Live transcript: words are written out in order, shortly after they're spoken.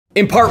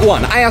In part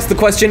 1, I asked the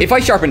question, if I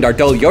sharpened our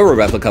dull Yoru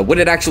replica, would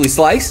it actually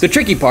slice? The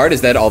tricky part is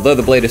that although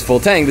the blade is full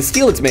tang, the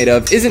steel it's made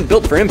of isn't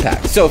built for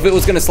impact. So if it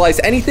was gonna slice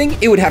anything,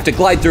 it would have to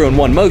glide through in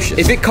one motion.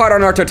 If it caught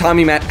on our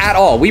tatami mat at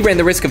all, we ran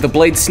the risk of the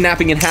blade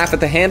snapping in half at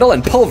the handle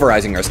and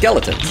pulverizing our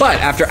skeletons. But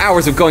after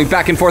hours of going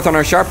back and forth on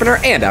our sharpener,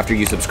 and after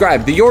you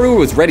subscribed, the Yoru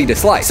was ready to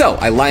slice. So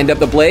I lined up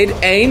the blade,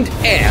 aimed,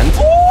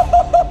 and...